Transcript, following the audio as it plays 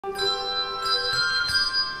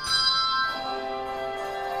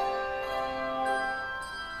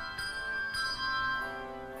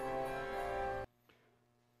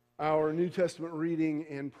Our New Testament reading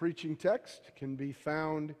and preaching text can be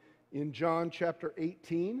found in John chapter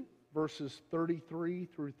 18, verses 33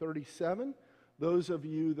 through 37. Those of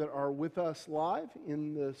you that are with us live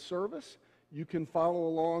in the service, you can follow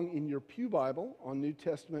along in your Pew Bible on New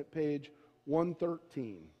Testament page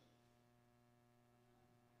 113.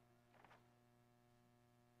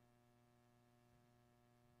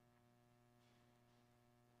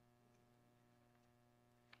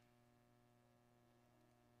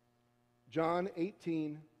 John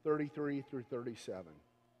 18, 33 through 37.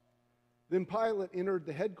 Then Pilate entered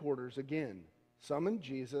the headquarters again, summoned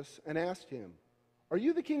Jesus, and asked him, "Are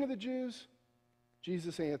you the king of the Jews?"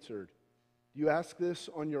 Jesus answered, "Do you ask this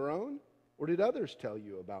on your own, or did others tell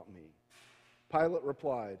you about me?" Pilate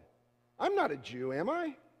replied, "I'm not a Jew, am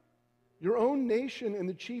I? Your own nation and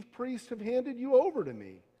the chief priests have handed you over to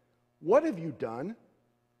me. What have you done?"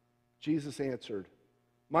 Jesus answered,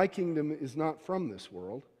 "My kingdom is not from this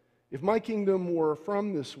world. If my kingdom were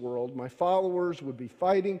from this world, my followers would be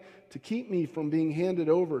fighting to keep me from being handed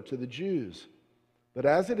over to the Jews. But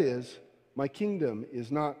as it is, my kingdom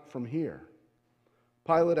is not from here."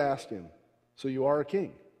 Pilate asked him, "So you are a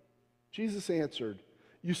king?" Jesus answered,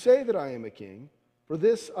 "You say that I am a king. For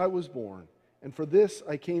this I was born, and for this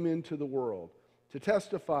I came into the world, to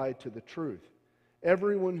testify to the truth.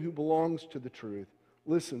 Everyone who belongs to the truth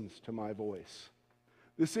listens to my voice."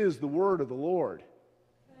 This is the word of the Lord.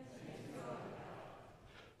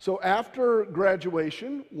 So after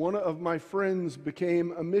graduation, one of my friends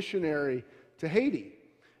became a missionary to Haiti.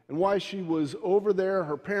 And while she was over there,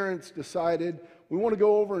 her parents decided, we want to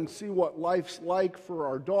go over and see what life's like for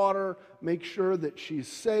our daughter, make sure that she's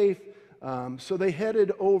safe. So they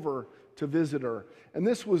headed over to visit her. And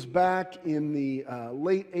this was back in the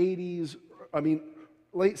late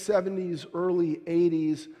 70s, early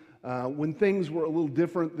 80s, when things were a little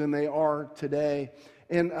different than they are today.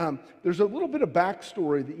 And there's a little bit of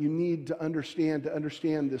backstory that you need to understand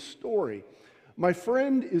this story. My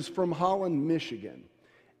friend is from Holland, Michigan.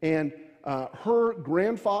 And her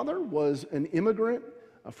grandfather was an immigrant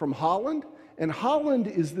from Holland. And Holland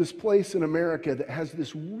is this place in America that has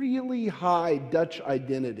this really high Dutch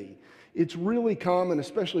identity. It's really common,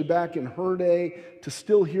 especially back in her day, to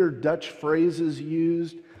still hear Dutch phrases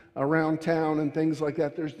used around town and things like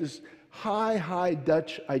that. There's this high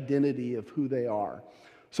Dutch identity of who they are.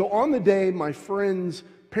 So on the day my friend's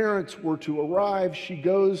parents were to arrive, she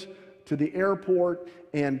goes to the airport,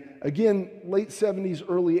 and again, late 70s,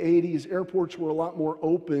 early 80s, airports were a lot more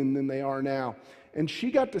open than they are now. And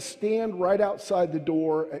she got to stand right outside the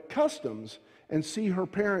door at customs and see her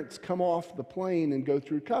parents come off the plane and go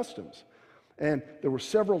through customs. And there were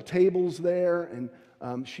several tables there,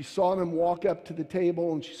 and she saw them walk up to the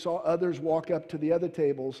table, and she saw others walk up to the other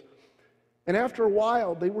tables. And after a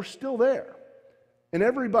while, they were still there. And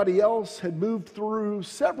everybody else had moved through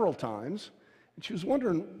several times, and she was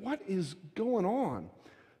wondering, what is going on?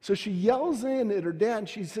 So she yells in at her dad, and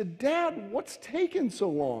she said, "Dad, what's taking so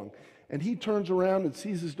long?" And he turns around and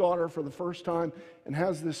sees his daughter for the first time and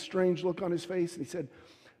has this strange look on his face, and he said,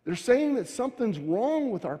 "They're saying that something's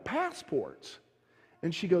wrong with our passports."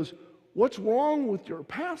 And she goes, "What's wrong with your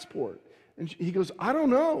passport?" And he goes, "I don't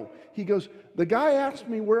know." He goes, "The guy asked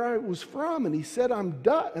me where I was from, and he said I'm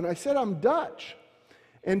Dutch, and I said I'm Dutch."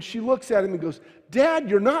 And she looks at him and goes, "Dad,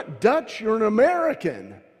 you're not Dutch, you're an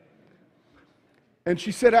American." And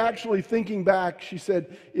she said, actually thinking back, she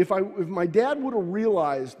said, if my dad would have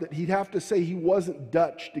realized that he'd have to say he wasn't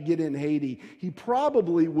Dutch to get in Haiti, he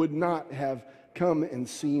probably would not have come and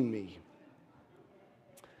seen me.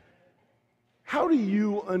 How do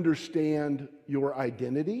you understand your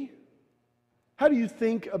identity? How do you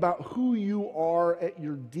think about who you are at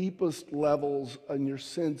your deepest levels and your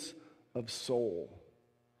sense of soul?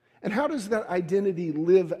 And how does that identity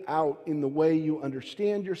live out in the way you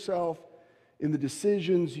understand yourself, in the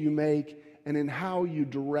decisions you make, and in how you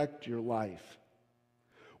direct your life?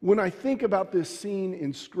 When I think about this scene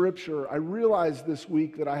in Scripture, I realize this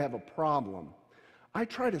week that I have a problem. I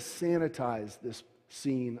try to sanitize this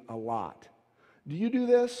scene a lot. Do you do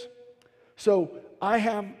this? So I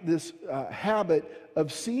have this habit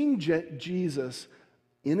of seeing Jesus,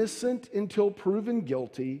 innocent until proven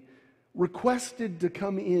guilty, requested to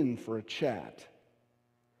come in for a chat.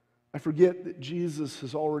 I forget that Jesus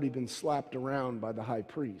has already been slapped around by the high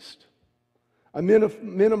priest. I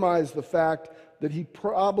minimize the fact that he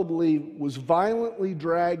probably was violently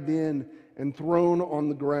dragged in and thrown on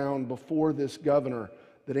the ground before this governor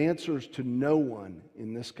that answers to no one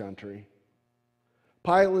in this country.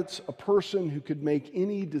 Pilate's a person who could make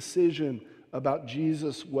any decision about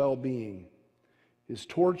Jesus' well-being, his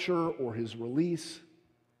torture or his release,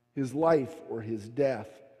 his life or his death,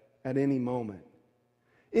 at any moment.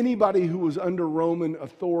 Anybody who was under Roman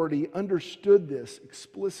authority understood this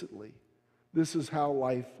explicitly. This is how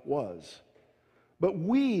life was. But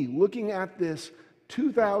we, looking at this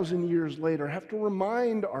 2,000 years later, have to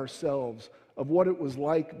remind ourselves of what it was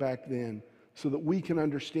like back then so that we can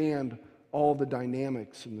understand all the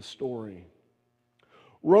dynamics in the story.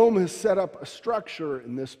 Rome has set up a structure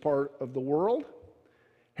in this part of the world.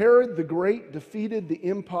 Herod the Great defeated the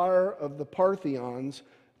empire of the Parthians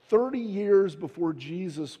 30 years before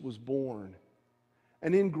Jesus was born.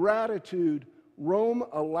 And in gratitude, Rome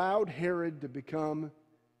allowed Herod to become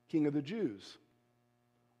king of the Jews,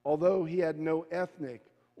 although he had no ethnic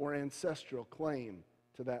or ancestral claim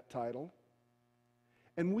to that title.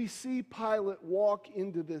 And we see Pilate walk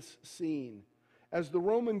into this scene. As the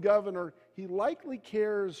Roman governor, he likely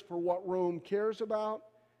cares for what Rome cares about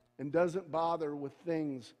and doesn't bother with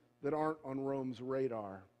things that aren't on Rome's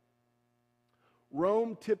radar.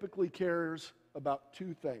 Rome typically cares about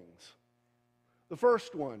two things. The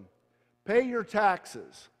first one, pay your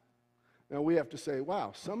taxes. Now we have to say,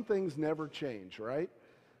 wow, some things never change, right?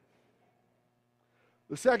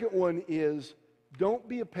 The second one is, don't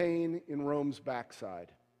be a pain in Rome's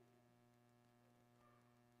backside.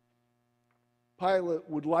 Pilate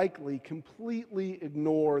would likely completely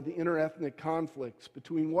ignore the interethnic conflicts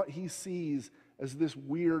between what he sees as this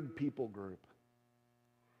weird people group.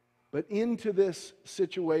 But into this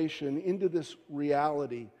situation, into this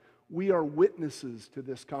reality, we are witnesses to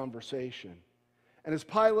this conversation. And as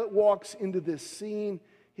Pilate walks into this scene,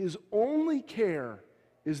 his only care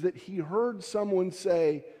is that he heard someone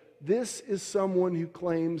say, "This is someone who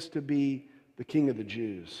claims to be the King of the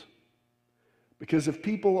Jews." Because if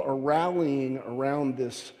people are rallying around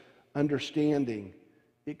this understanding,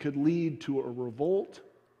 it could lead to a revolt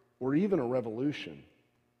or even a revolution.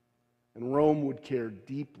 And Rome would care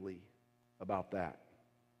deeply about that.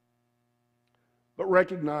 But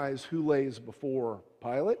recognize who lays before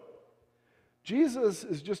Pilate. Jesus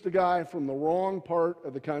is just a guy from the wrong part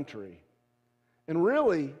of the country. And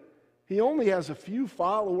really, he only has a few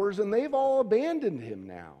followers, and they've all abandoned him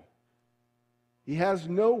now. He has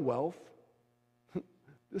no wealth.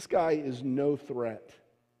 This guy is no threat.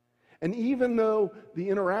 And even though the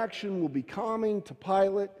interaction will be calming to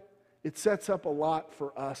Pilate, it sets up a lot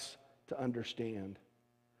for us to understand.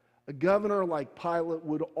 A governor like Pilate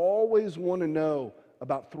would always want to know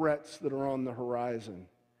about threats that are on the horizon.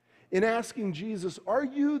 In asking Jesus, "Are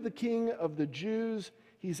you the King of the Jews?"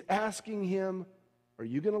 he's asking him, "Are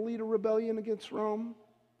you going to lead a rebellion against Rome?"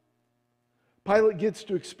 Pilate gets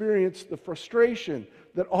to experience the frustration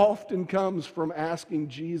that often comes from asking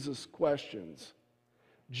Jesus questions.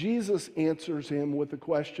 Jesus answers him with a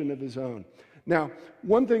question of his own. Now,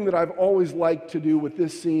 one thing that I've always liked to do with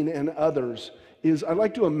this scene and others is I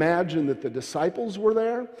like to imagine that the disciples were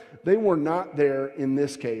there. They were not there in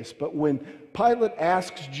this case, but when Pilate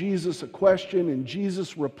asks Jesus a question and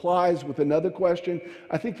Jesus replies with another question,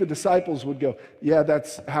 I think the disciples would go, "Yeah,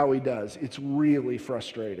 that's how he does. It's really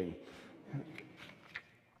frustrating."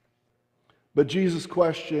 But Jesus'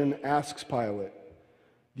 question asks Pilate,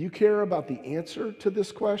 "Do you care about the answer to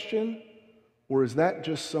this question? Or is that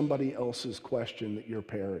just somebody else's question that you're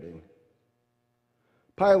parroting?"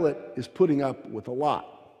 Pilate is putting up with a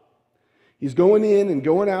lot. He's going in and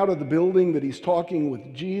going out of the building that he's talking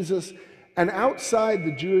with Jesus, and outside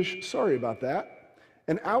the Jewish,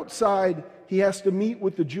 and outside he has to meet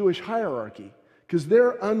with the Jewish hierarchy because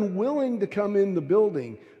they're unwilling to come in the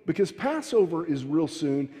building because Passover is real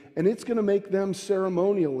soon and it's going to make them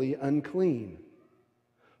ceremonially unclean.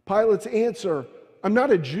 Pilate's answer, "I'm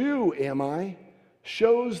not a Jew, am I?"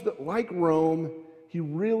 shows that like Rome, he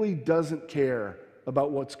really doesn't care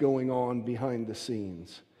about what's going on behind the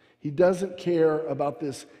scenes. He doesn't care about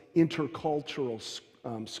this intercultural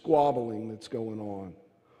squabbling that's going on.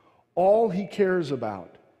 All he cares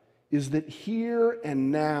about is that here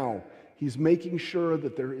and now, he's making sure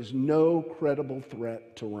that there is no credible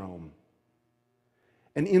threat to Rome.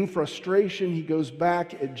 And in frustration, he goes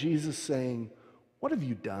back at Jesus saying, "What have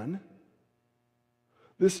you done?"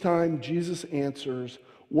 This time, Jesus answers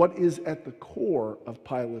what is at the core of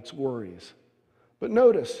Pilate's worries. But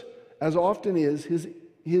notice, as often is,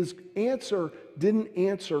 his answer didn't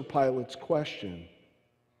answer Pilate's question.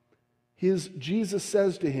 Jesus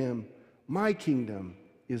says to him, "My kingdom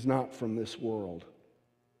is not from this world."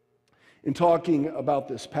 In talking about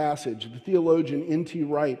this passage, the theologian N.T.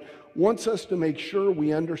 Wright wants us to make sure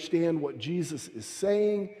we understand what Jesus is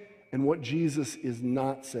saying and what Jesus is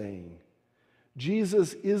not saying.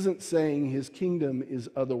 Jesus isn't saying his kingdom is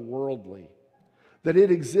otherworldly. that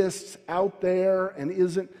it exists out there and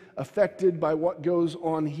isn't affected by what goes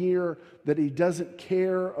on here, that he doesn't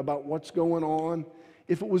care about what's going on.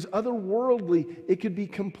 If it was otherworldly, it could be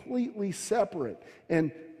completely separate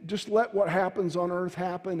and just let what happens on earth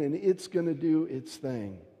happen and it's going to do its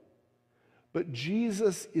thing. But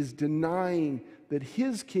Jesus is denying that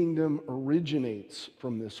his kingdom originates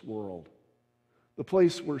from this world, the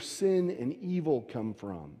place where sin and evil come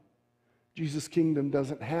from. Jesus' kingdom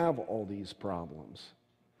doesn't have all these problems.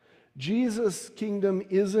 Jesus' kingdom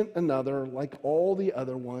isn't another like all the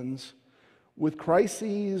other ones, with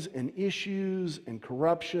crises and issues and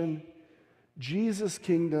corruption. Jesus'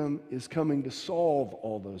 kingdom is coming to solve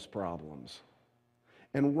all those problems.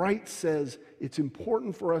 And Wright says it's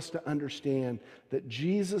important for us to understand that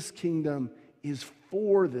Jesus' kingdom is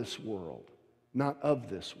for this world, not of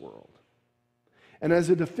this world. And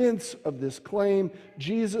as a defense of this claim,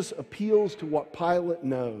 Jesus appeals to what Pilate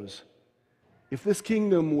knows. If this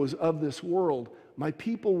kingdom was of this world, my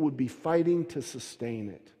people would be fighting to sustain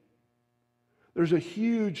it. There's a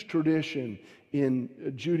huge tradition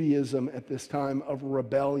in Judaism at this time of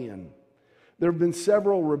rebellion. There have been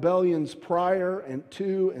several rebellions prior and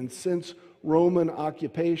to and since Roman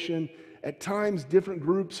occupation. At times, different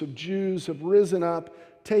groups of Jews have risen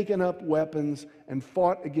up, taken up weapons, and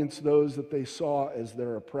fought against those that they saw as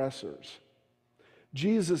their oppressors.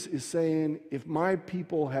 Jesus is saying, if my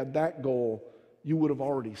people had that goal, you would have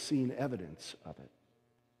already seen evidence of it.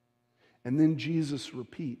 And then Jesus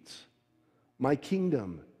repeats, my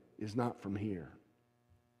kingdom is not from here.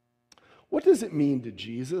 What does it mean to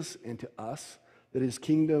Jesus and to us that his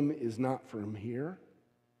kingdom is not from here?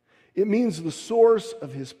 It means the source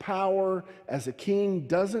of his power as a king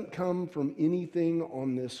doesn't come from anything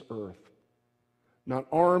on this earth. Not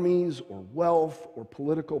armies or wealth or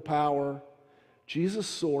political power. Jesus'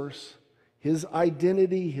 source, his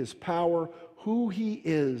identity, his power, who he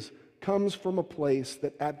is, comes from a place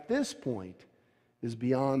that at this point is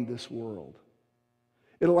beyond this world.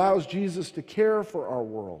 It allows Jesus to care for our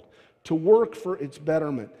world, to work for its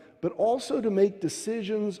betterment, but also to make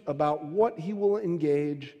decisions about what he will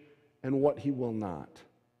engage and what he will not.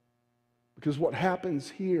 Because what happens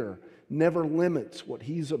here never limits what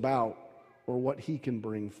he's about or what he can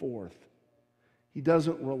bring forth. He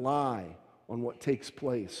doesn't rely on what takes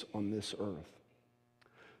place on this earth.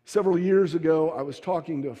 Several years ago, I was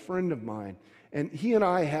talking to a friend of mine, and he and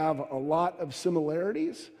I have a lot of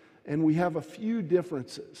similarities, and we have a few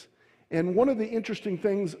differences. And one of the interesting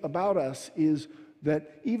things about us is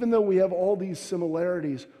that even though we have all these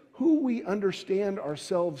similarities, who we understand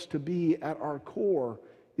ourselves to be at our core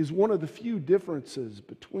is one of the few differences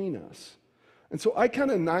between us. And so I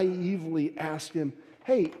kind of naively asked him,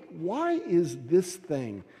 hey, why is this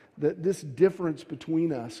thing, this difference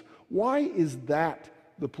between us, why is that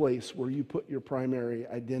the place where you put your primary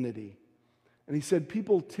identity? And he said,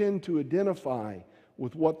 people tend to identify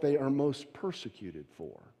with what they are most persecuted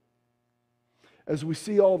for. As we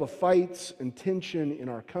see all the fights and tension in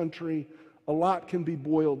our country, a lot can be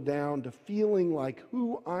boiled down to feeling like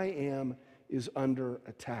who I am is under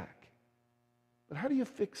attack. But how do you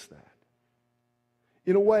fix that?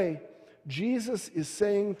 In a way, Jesus is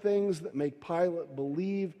saying things that make Pilate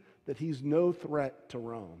believe that he's no threat to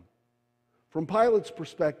Rome. From Pilate's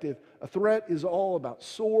perspective, a threat is all about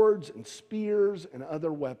swords and spears and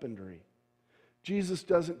other weaponry. Jesus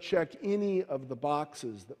doesn't check any of the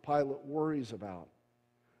boxes that Pilate worries about.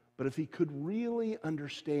 But if he could really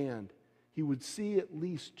understand, he would see at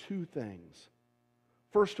least two things.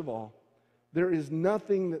 First of all, there is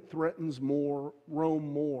nothing that threatens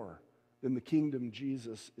Rome more than the kingdom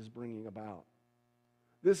Jesus is bringing about.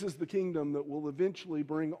 This is the kingdom that will eventually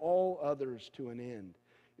bring all others to an end.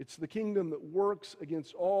 It's the kingdom that works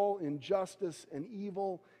against all injustice and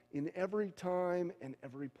evil in every time and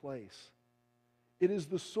every place. It is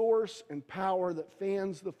the source and power that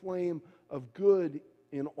fans the flame of good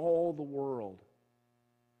in all the world.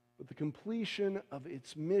 But the completion of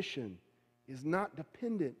its mission is not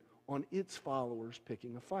dependent on its followers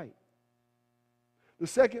picking a fight. The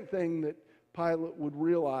second thing that Pilate would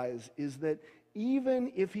realize is that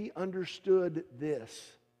even if he understood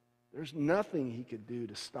this, there's nothing he could do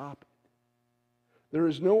to stop it. There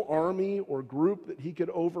is no army or group that he could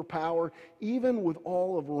overpower, even with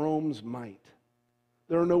all of Rome's might.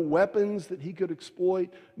 There are no weapons that he could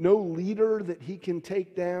exploit, no leader that he can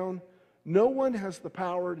take down. No one has the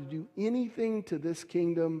power to do anything to this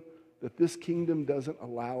kingdom that this kingdom doesn't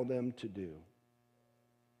allow them to do.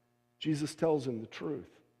 Jesus tells him the truth.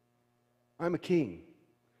 I'm a king,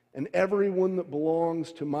 and everyone that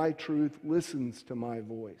belongs to my truth listens to my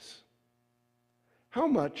voice. How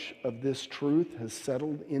much of this truth has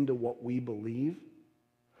settled into what we believe?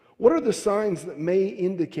 What are the signs that may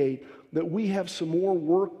indicate that we have some more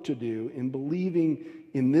work to do in believing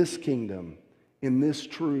in this kingdom, in this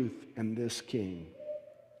truth, and this king?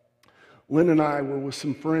 Lynn and I were with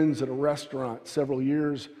some friends at a restaurant several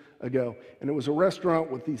years ago, and it was a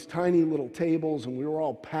restaurant with these tiny little tables, and we were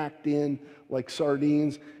all packed in like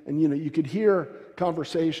sardines, and you could hear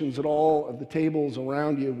conversations at all of the tables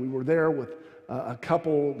around you. We were there with a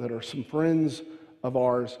couple that are some friends of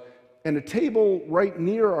ours, and a table right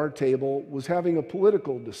near our table was having a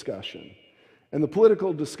political discussion, and the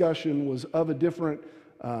political discussion was of a different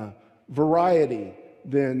variety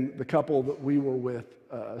than the couple that we were with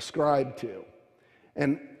ascribed to.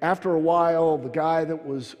 And after a while, the guy that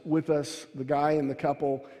was with us, the guy in the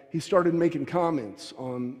couple, he started making comments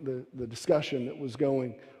on the discussion that was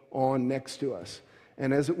going on next to us.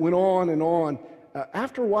 And as it went on and on,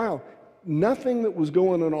 after a while, nothing that was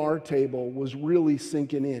going on our table was really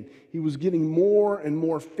sinking in. He was getting more and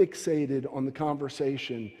more fixated on the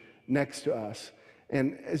conversation next to us.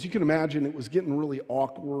 And as you can imagine, it was getting really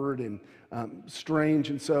awkward and strange.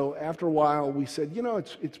 And so after a while, we said,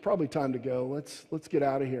 it's probably time to go. Let's get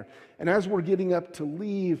out of here. And as we're getting up to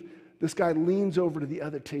leave, this guy leans over to the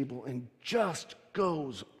other table and just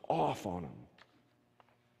goes off on him.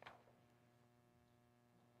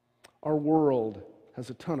 Our world has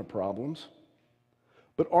a ton of problems,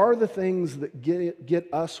 but are the things that get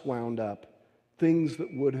us wound up things that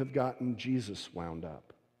would have gotten Jesus wound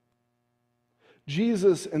up?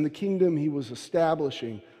 Jesus and the kingdom he was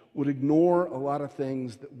establishing would ignore a lot of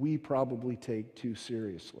things that we probably take too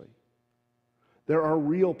seriously. There are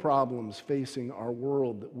real problems facing our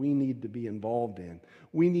world that we need to be involved in.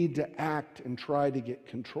 We need to act and try to get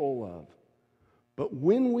control of. But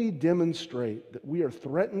when we demonstrate that we are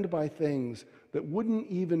threatened by things that wouldn't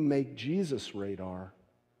even make Jesus' radar,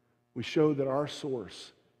 we show that our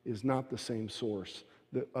source is not the same source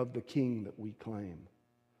of the king that we claim.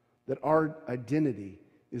 That our identity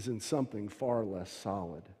is in something far less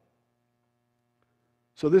solid.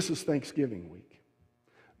 So this is Thanksgiving week.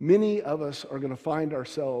 Many of us are going to find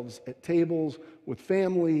ourselves at tables with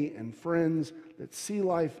family and friends that see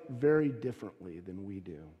life very differently than we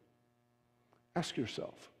do. Ask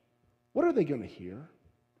yourself, what are they going to hear?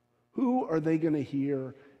 Who are they going to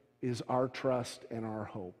hear is our trust and our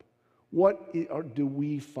hope? What do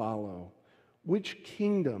we follow? Which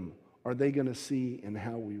kingdom are they going to see in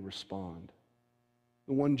how we respond?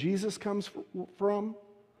 The one Jesus comes from,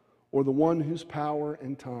 or the one whose power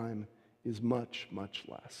and time is much, much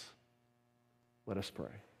less? Let us pray.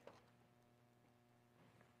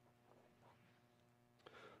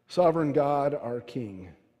 Sovereign God, our King,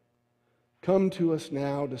 come to us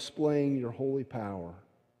now displaying your holy power.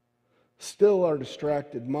 Still our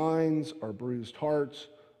distracted minds, our bruised hearts,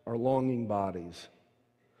 our longing bodies.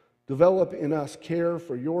 Develop in us care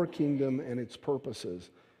for your kingdom and its purposes,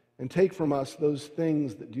 and take from us those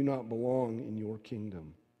things that do not belong in your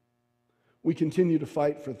kingdom. We continue to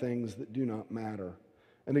fight for things that do not matter,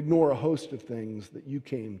 and ignore a host of things that you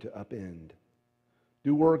came to upend.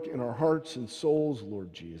 Do work in our hearts and souls,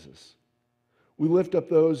 Lord Jesus. We lift up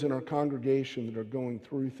those in our congregation that are going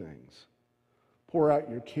through things. Pour out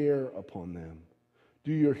your care upon them.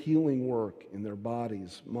 Do your healing work in their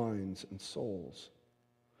bodies, minds, and souls.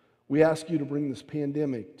 We ask you to bring this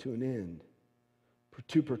pandemic to an end,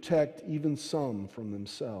 to protect even some from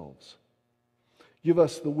themselves. Give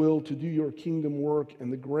us the will to do your kingdom work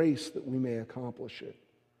and the grace that we may accomplish it.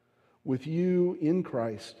 With you in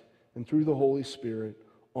Christ and through the Holy Spirit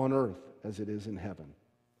on earth as it is in heaven.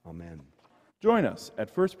 Amen. Join us at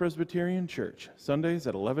First Presbyterian Church, Sundays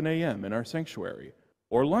at 11 a.m. in our sanctuary,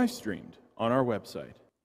 or live streamed on our website.